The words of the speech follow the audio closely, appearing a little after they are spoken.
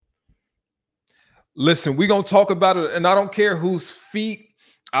Listen, we're going to talk about it, and I don't care whose feet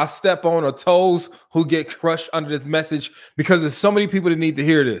I step on or toes who get crushed under this message, because there's so many people that need to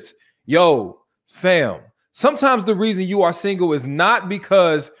hear this. Yo, fam, sometimes the reason you are single is not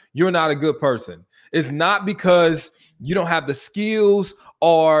because you're not a good person. It's not because you don't have the skills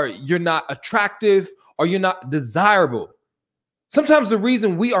or you're not attractive or you're not desirable. Sometimes the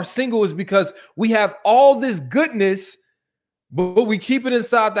reason we are single is because we have all this goodness, but we keep it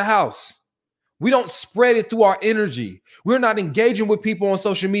inside the house. We don't spread it through our energy. We're not engaging with people on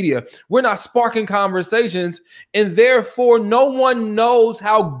social media. We're not sparking conversations. And therefore, no one knows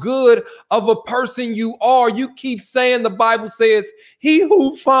how good of a person you are. You keep saying the Bible says, he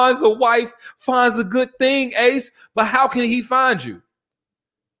who finds a wife finds a good thing, Ace. But how can he find you?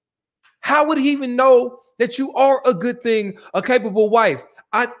 How would he even know that you are a good thing, a capable wife?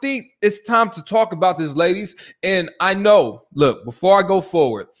 I think it's time to talk about this, ladies. And I know, look, before I go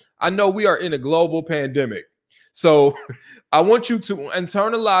forward, I know we are in a global pandemic. So I want you to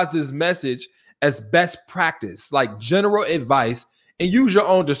internalize this message as best practice, like general advice, and use your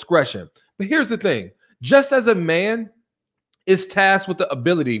own discretion. But here's the thing. Just as a man is tasked with the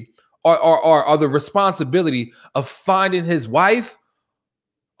ability or the responsibility of finding his wife,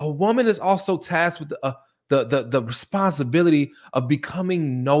 a woman is also tasked with the responsibility of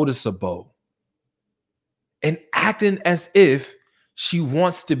becoming noticeable and acting as if she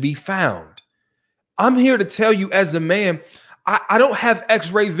wants to be found. I'm here to tell you, as a man, I don't have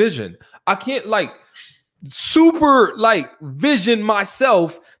X-ray vision. I can't super vision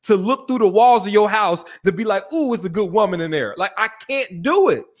myself to look through the walls of your house to be like, ooh, it's a good woman in there. Like, I can't do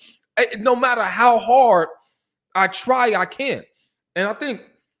it. No matter how hard I try, I can't. And I think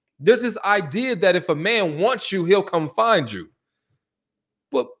there's this idea that if a man wants you, he'll come find you.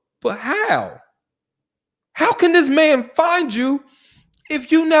 But how? How can this man find you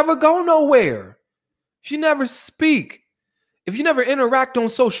if you never go nowhere? If you never speak, if you never interact on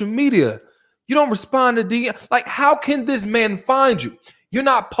social media, you don't respond to DM. Like, how can this man find you? You're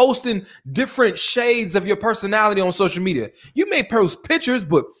not posting different shades of your personality on social media. You may post pictures,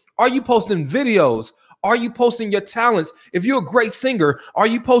 but are you posting videos? Are you posting your talents? If you're a great singer, are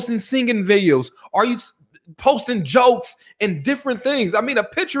you posting singing videos? Are you posting jokes and different things? I mean, a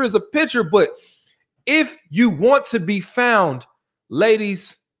picture is a picture, but if you want to be found,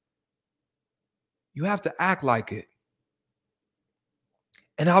 ladies, you have to act like it.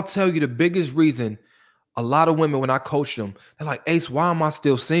 And I'll tell you the biggest reason a lot of women, when I coach them, they're like, Ace, why am I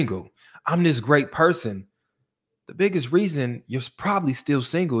still single? I'm this great person. The biggest reason you're probably still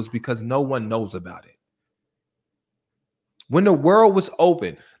single is because no one knows about it. When the world was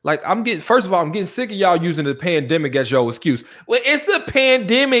open, I'm getting sick of y'all using the pandemic as your excuse. Well, it's a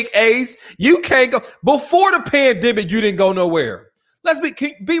pandemic, Ace. You can't go. Before the pandemic, you didn't go nowhere. Let's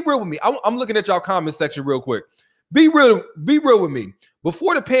be real with me. I'm looking at y'all comment section real quick. Be real with me.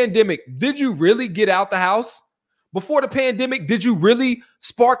 Before the pandemic, did you really get out the house? Before the pandemic, did you really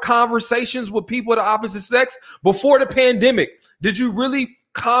spark conversations with people of the opposite sex? Before the pandemic, did you really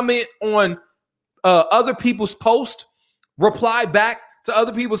comment on other people's posts? Reply back to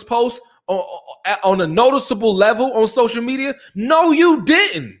other people's posts on a noticeable level on social media? No, you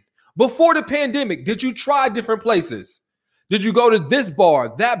didn't. Before the pandemic, did you try different places? Did you go to this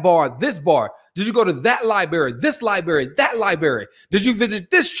bar, this bar? Did you go to that library, this library, that library? Did you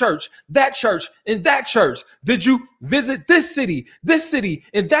visit this church, and that church? Did you visit this city,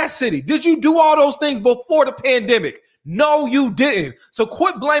 and that city? Did you do all those things before the pandemic? No, you didn't. So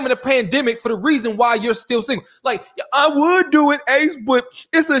quit blaming the pandemic for the reason why you're still single. Like, I would do it, Ace, but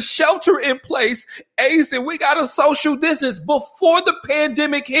it's a shelter in place, Ace, and we got a social distance. Before the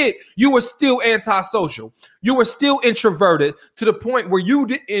pandemic hit, you were still antisocial. You were still introverted to the point where you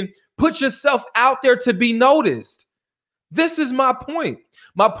didn't put yourself out there to be noticed. This is my point.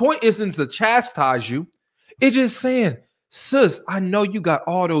 My point isn't to chastise you. It's just saying, sis, I know you got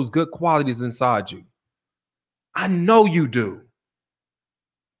all those good qualities inside you. I know you do.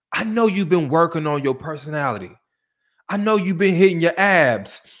 I know you've been working on your personality. I know you've been hitting your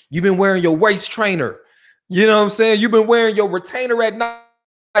abs. You've been wearing your waist trainer. You know what I'm saying? You've been wearing your retainer at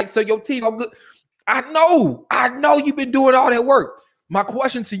night so your teeth are good. I know you've been doing all that work. My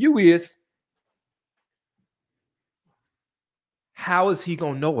question to you is, how is he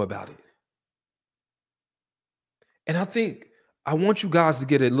going to know about it? And I think I want you guys to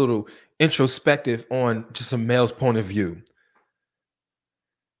get a little introspective on just a male's point of view.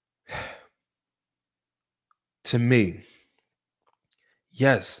 To me,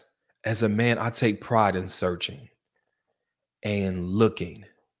 yes, as a man, I take pride in searching and looking.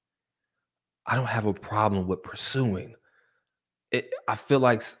 I don't have a problem with pursuing. I feel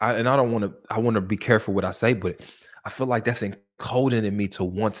like, and I don't want to, I want to be careful what I say, but I feel like that's encoded in me to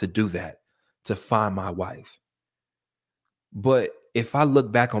want to do that, to find my wife. But if I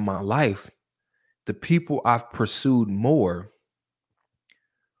look back on my life, the people I've pursued more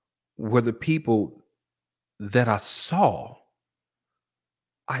were the people that I saw.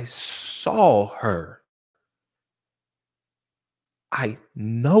 I saw her. I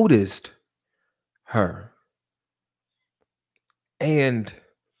noticed her. And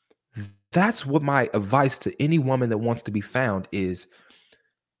that's what my advice to any woman that wants to be found is: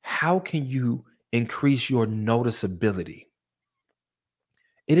 how can you increase your noticeability?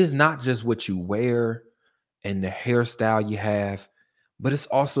 It is not just what you wear and the hairstyle you have, but it's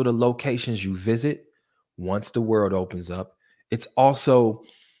also the locations you visit once the world opens up. It's also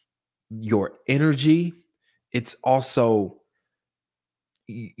your energy. It's also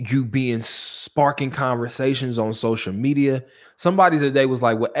you being sparking conversations on social media. Somebody today was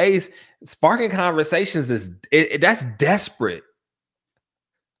like, well, Ace, sparking conversations that's desperate.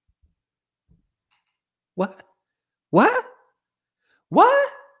 What?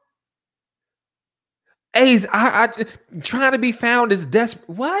 Ace, I trying to be found is desperate.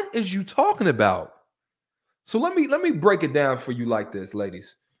 What is you talking about? So let me break it down for you like this,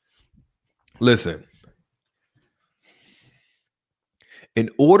 ladies. Listen. In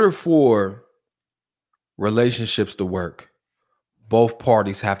order for relationships to work, both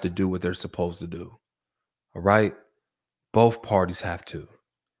parties have to do what they're supposed to do. All right? Both parties have to.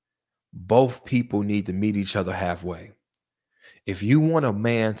 Both people need to meet each other halfway. If you want a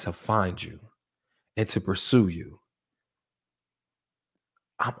man to find you and to pursue you,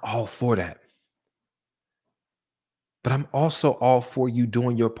 I'm all for that. But I'm also all for you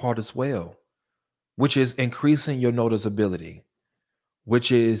doing your part as well, which is increasing your noticeability,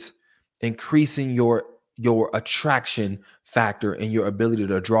 which is increasing your attraction factor and your ability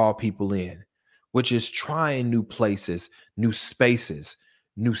to draw people in, which is trying new places, new spaces,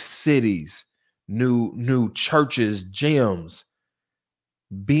 new cities, new churches, gyms,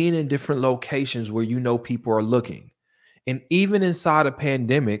 being in different locations where you know people are looking. And even inside a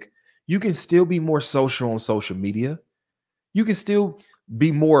pandemic, you can still be more social on social media. You can still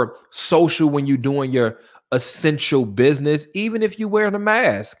be more social when you're doing your essential business, even if you're wearing a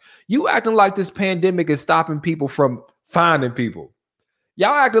mask. You acting like this pandemic is stopping people from finding people.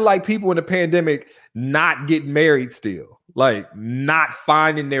 Y'all acting like people in the pandemic not getting married still, like not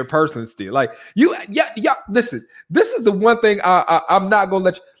finding their person still. Like yeah. Listen, this is the one thing I'm not gonna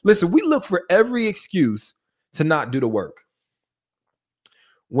let you listen. We look for every excuse to not do the work.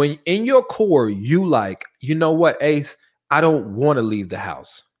 When in your core, you like, you know what, Ace, I don't want to leave the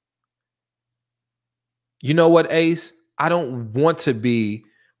house. You know what, Ace? I don't want to be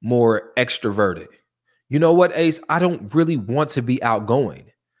more extroverted. You know what, Ace? I don't really want to be outgoing.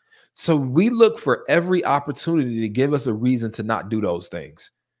 So we look for every opportunity to give us a reason to not do those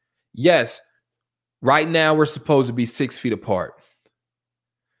things. Yes, right now we're supposed to be 6 feet apart,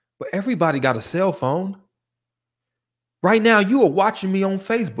 but everybody got a cell phone. Right now, you are watching me on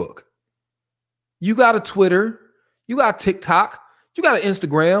Facebook. You got a Twitter. You got TikTok. You got an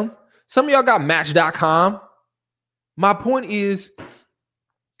Instagram. Some of y'all got Match.com. My point is,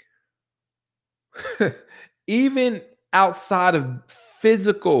 even outside of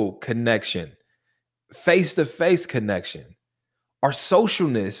physical connection, face-to-face connection, our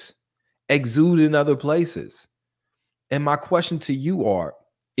socialness exudes in other places. And my question to you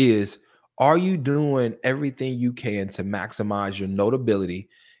is, are you doing everything you can to maximize your notability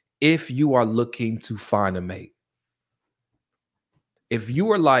if you are looking to find a mate? If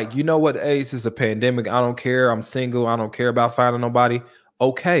you are like, you know what, Ace, is a pandemic, I don't care, I'm single, I don't care about finding nobody,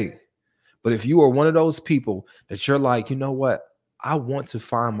 okay. But if you are one of those people that you're like, you know what, I want to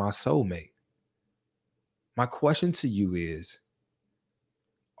find my soulmate, my question to you is,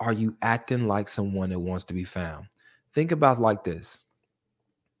 are you acting like someone that wants to be found? Think about it like this.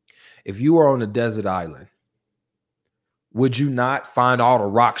 If you are on a desert island, would you not find all the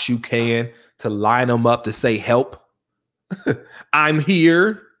rocks you can to line them up to say, help? I'm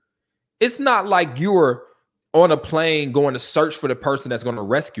here. It's not like you're on a plane going to search for the person that's going to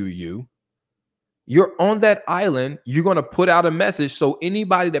rescue you. You're on that island. You're going to put out a message so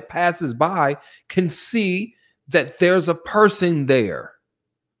anybody that passes by can see that there's a person there.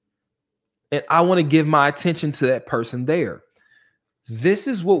 And I want to give my attention to that person there. This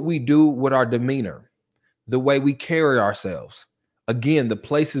is what we do with our demeanor, the way we carry ourselves. Again, the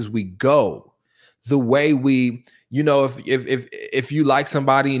places we go, the way we, you know, if you like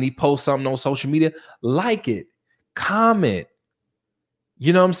somebody and he posts something on social media, like it, comment.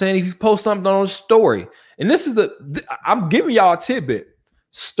 You know what I'm saying? If you post something on a story, and this is I'm giving y'all a tidbit.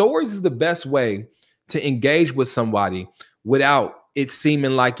 Stories is the best way to engage with somebody without it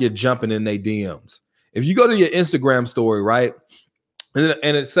seeming like you're jumping in their DMs. If you go to your Instagram story, right,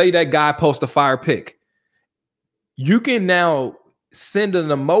 and it say that guy post a fire pic, you can now send an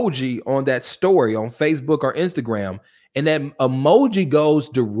emoji on that story on Facebook or Instagram, and that emoji goes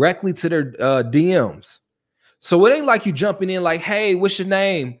directly to their DMs. So it ain't like you jumping in like, hey, what's your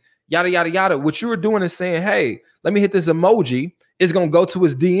name? Yada, yada, yada. What you were doing is saying, hey, let me hit this emoji. It's going to go to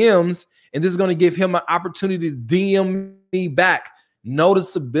his DMs, and this is going to give him an opportunity to DM me back.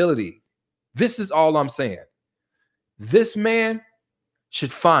 Noticeability. This is all I'm saying. This man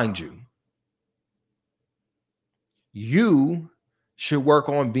should find you. You should work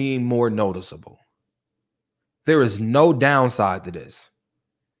on being more noticeable. There is no downside to this.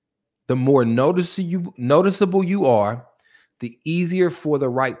 The more noticeable you are, the easier for the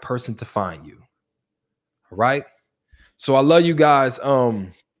right person to find you. All right. So I love you guys.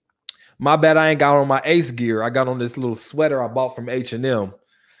 My bad, I ain't got on my Ace gear. I got on this little sweater I bought from H&M.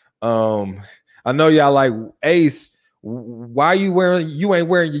 I know y'all like, Ace, why you ain't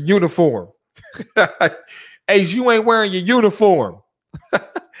wearing your uniform? Ace, you ain't wearing your uniform.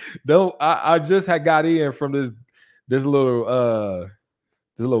 No, I just had got in from this little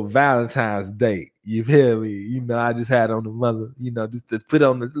Valentine's date. You feel me? You know, I just had on the mother, you know, just to put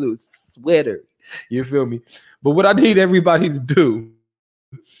on this little sweater. You feel me? But what I need everybody to do,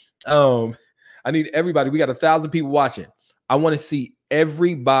 I need everybody. We got 1,000 people watching. I want to see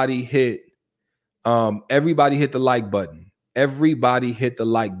everybody hit the like button. Everybody hit the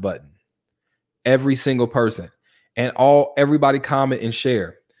like button. Every single person. And everybody comment and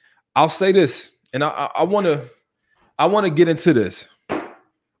share. I'll say this, and I want to get into this.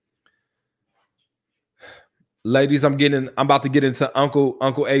 Ladies, I'm about to get into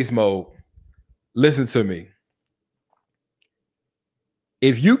Uncle Ace mode. Listen to me.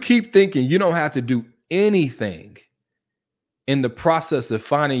 If you keep thinking you don't have to do anything in the process of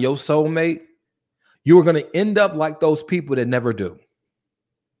finding your soulmate, you are going to end up like those people that never do.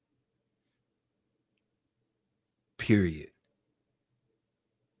 Period.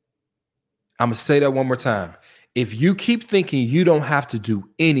 I'm going to say that one more time. If you keep thinking you don't have to do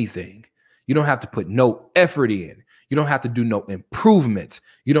anything, you don't have to put no effort in, you don't have to do no improvements,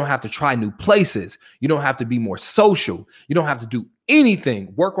 you don't have to try new places, you don't have to be more social, you don't have to do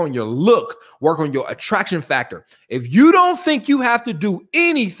anything, work on your look, work on your attraction factor. If you don't think you have to do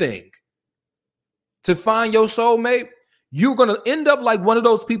anything to find your soulmate, you're going to end up like one of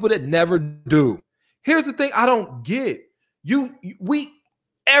those people that never do. Here's the thing I don't get.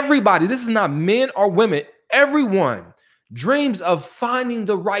 Everybody, this is not men or women, everyone dreams of finding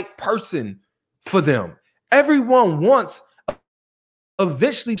the right person for them. Everyone wants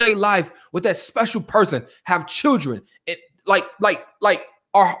eventually their life with that special person, have children. It like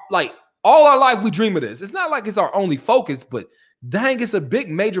all our life we dream of this. It's not like it's our only focus, but dang, it's a big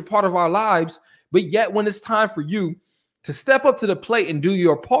major part of our lives. But yet when it's time for you to step up to the plate and do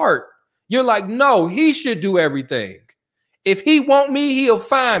your part, you're like, no, he should do everything. If he want me, he'll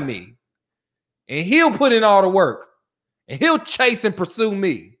find me. And he'll put in all the work. And he'll chase and pursue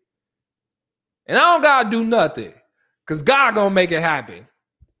me. And I don't got to do nothing. Because God going to make it happen.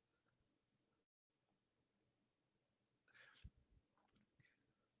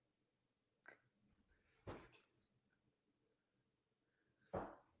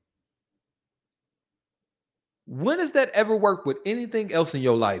 When does that ever work with anything else in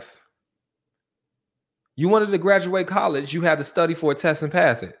your life? You wanted to graduate college, you had to study for a test and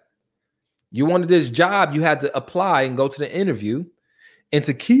pass it. You wanted this job, you had to apply and go to the interview. And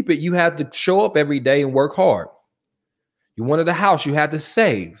to keep it, you had to show up every day and work hard. You wanted a house, you had to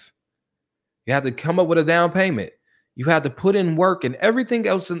save. You had to come up with a down payment. You had to put in work and everything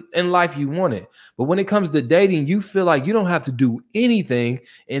else in life you wanted. But when it comes to dating, you feel like you don't have to do anything.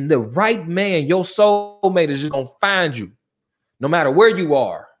 And the right man, your soulmate, is just going to find you no matter where you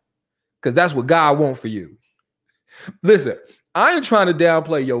are. Because that's what God wants for you. Listen, I ain't trying to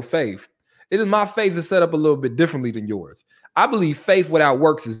downplay your faith. It is my faith is set up a little bit differently than yours. I believe faith without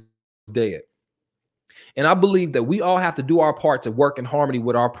works is dead. And I believe that we all have to do our part to work in harmony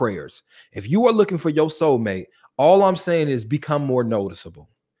with our prayers. If you are looking for your soulmate, all I'm saying is become more noticeable.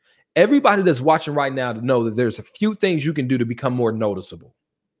 Everybody that's watching right now to know that there's a few things you can do to become more noticeable.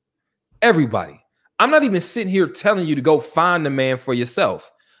 Everybody. I'm not even sitting here telling you to go find the man for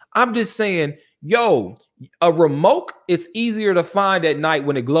yourself. I'm just saying, yo, a remote is easier to find at night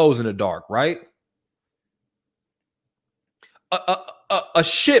when it glows in the dark, right? A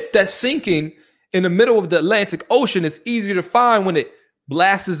ship that's sinking in the middle of the Atlantic Ocean is easier to find when it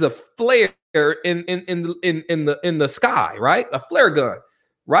blasts a flare in the sky, right? A flare gun,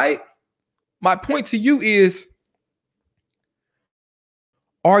 right? My point to you is,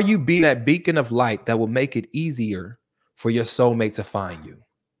 are you being that beacon of light that will make it easier for your soulmate to find you?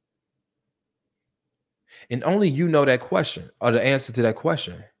 And only you know that question, or the answer to that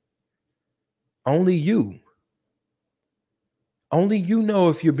question. Only you. Only you know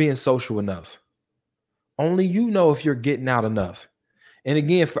if you're being social enough. Only you know if you're getting out enough. And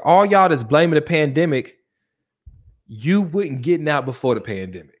again, for all y'all that's blaming the pandemic, you wouldn't getting out before the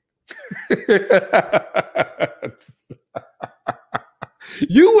pandemic.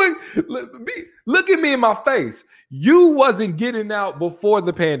 You would look at me in my face. You wasn't getting out before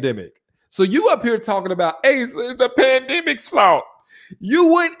the pandemic. So you up here talking about, hey, it's the pandemic's fault. You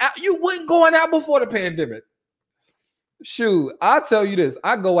wouldn't going out before the pandemic. Shoot, I'll tell you this.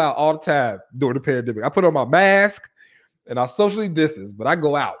 I go out all the time during the pandemic. I put on my mask and I socially distance, but I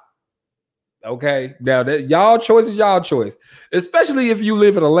go out. Okay. Now that y'all choice is y'all choice, especially if you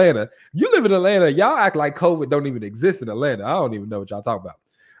live in Atlanta. You live in Atlanta, y'all act like COVID don't even exist in Atlanta. I don't even know what y'all talk about.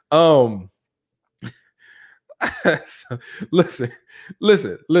 So, listen.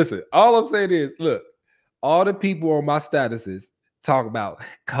 All I'm saying is, look, all the people on my statuses talk about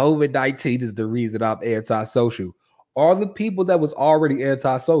COVID-19 is the reason I'm antisocial. Are the people that was already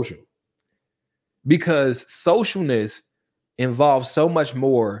antisocial, because socialness involves so much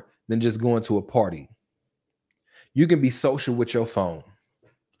more than just going to a party. You can be social with your phone.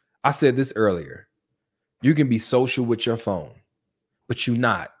 I said this earlier. You can be social with your phone, but you're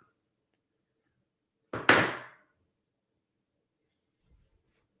not.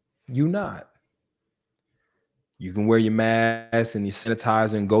 You're not. You can wear your mask and your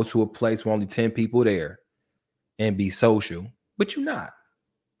sanitizer and go to a place with only 10 people there and be social, but you're not.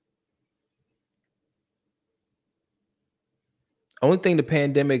 Only thing the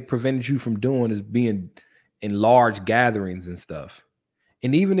pandemic prevented you from doing is being in large gatherings and stuff.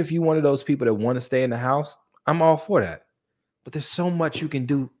 And even if you're one of those people that want to stay in the house, I'm all for that. But there's so much you can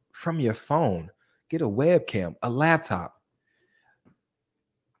do from your phone. Get a webcam, a laptop.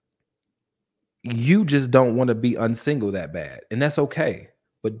 You just don't want to be unsingle that bad. And that's okay.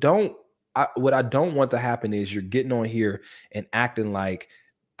 But what I don't want to happen is you're getting on here and acting like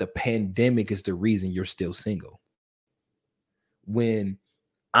the pandemic is the reason you're still single. When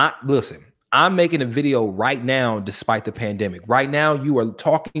I'm making a video right now despite the pandemic. Right now, you are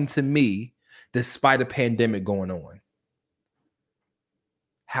talking to me despite a pandemic going on.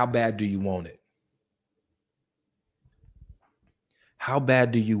 How bad do you want it? How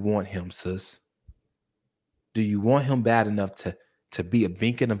bad do you want him, sis? Do you want him bad enough to be a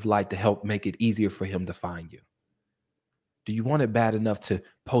beacon of light to help make it easier for him to find you? Do you want it bad enough to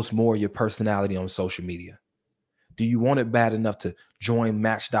post more of your personality on social media? Do you want it bad enough to join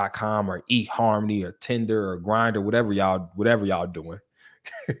Match.com or eHarmony or Tinder or Grindr, whatever y'all doing?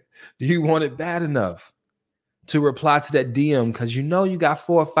 Do you want it bad enough to reply to that DM because you know you got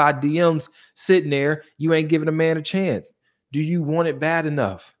 4 or 5 DMs sitting there, you ain't giving a man a chance? Do you want it bad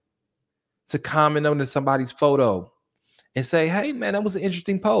enough to comment on somebody's photo and say, hey, man, that was an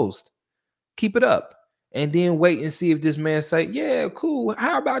interesting post. Keep it up. And then wait and see if this man say, yeah, cool.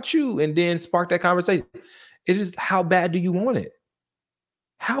 How about you? And then spark that conversation. It's just, how bad do you want it?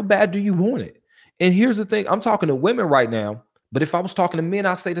 How bad do you want it? And here's the thing. I'm talking to women right now, but if I was talking to men,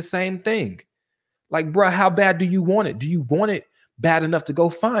 I'd say the same thing. Like, bro, how bad do you want it? Do you want it bad enough to go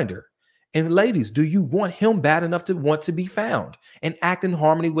find her? And ladies, do you want him bad enough to want to be found and act in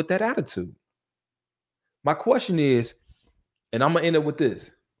harmony with that attitude? My question is, and I'm going to end it with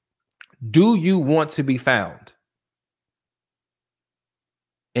this. Do you want to be found?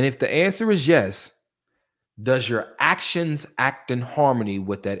 And if the answer is yes, does your actions act in harmony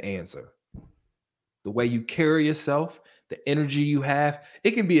with that answer? The way you carry yourself, the energy you have,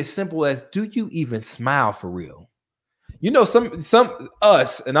 it can be as simple as, do you even smile for real? You know, some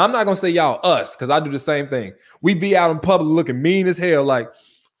us, and I'm not going to say y'all, us, because I do the same thing. We be out in public looking mean as hell, like,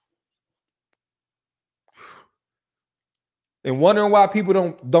 and wondering why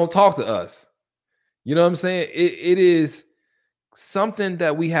people don't talk to us. You know what I'm saying? It is something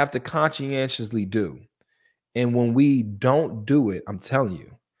that we have to conscientiously do. And when we don't do it, I'm telling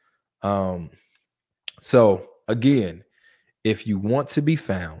you. So again, if you want to be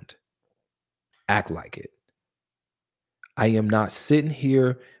found, act like it. I am not sitting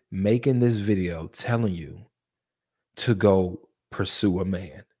here making this video telling you to go pursue a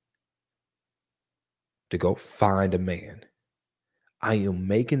man, to go find a man. I am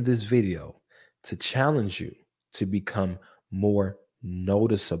making this video to challenge you to become more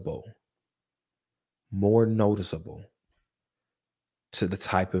noticeable. More noticeable. to the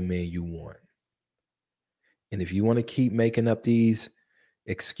type of man you want. And if you want to keep making up these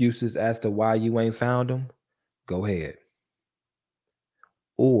excuses as to why you ain't found them, go ahead.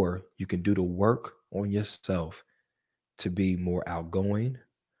 Or you can do the work on yourself to be more outgoing,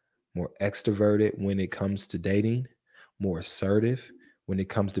 more extroverted when it comes to dating, more assertive when it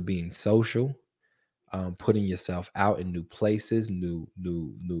comes to being social, putting yourself out in new places,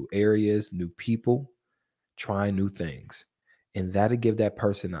 new areas, new people, trying new things. And that'll give that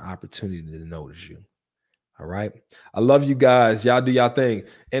person an opportunity to notice you. All right. I love you guys. Y'all do y'all thing.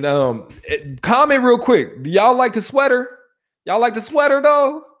 And comment real quick. Do y'all like the sweater? Y'all like the sweater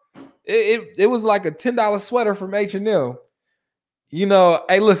though? It was like a $10 sweater from H&M. You know,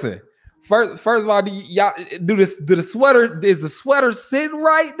 hey, listen. First of all, y'all do this? Do the sweater? Is the sweater sitting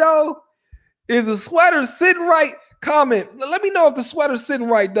right though? Is the sweater sitting right? Comment. Let me know if the sweater's sitting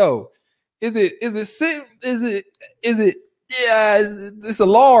right though. Is it sitting? Is it? Yeah, it's a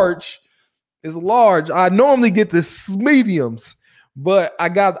large. It's large. I normally get the mediums, but I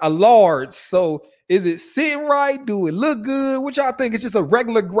got a large. So is it sitting right? Do it look good? What y'all think? It's just a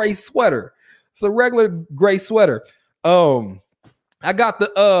regular gray sweater. It's a regular gray sweater. I got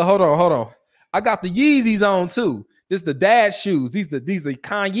the hold on. I got the Yeezys on too. This the dad shoes. These the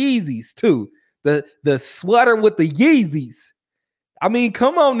Yeezys too. The sweater with the Yeezys. I mean,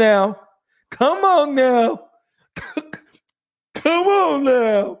 come on now. Come on now. Come on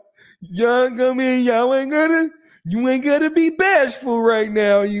now. Y'all come in, you ain't gonna be bashful right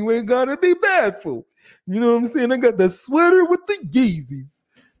now. You ain't gonna be bashful. You know what I'm saying? I got the sweater with the Yeezys.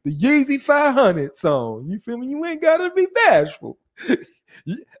 The Yeezy 500s on. You feel me? You ain't gotta be bashful.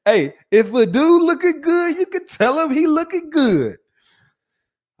 Hey, if a dude looking good, you can tell him he looking good.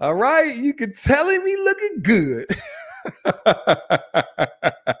 All right? You can tell him he looking good.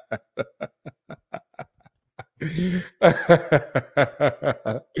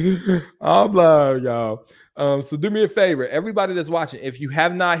 I'm lying, y'all. So do me a favor, everybody that's watching, if you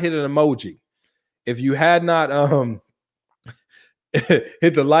have not hit an emoji, if you had not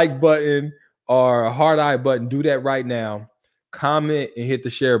hit the like button or a heart eye button, do that right now. Comment and hit the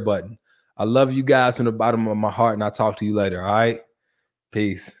share button. I love you guys from the bottom of my heart, and I'll talk to you later. All right,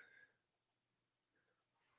 peace.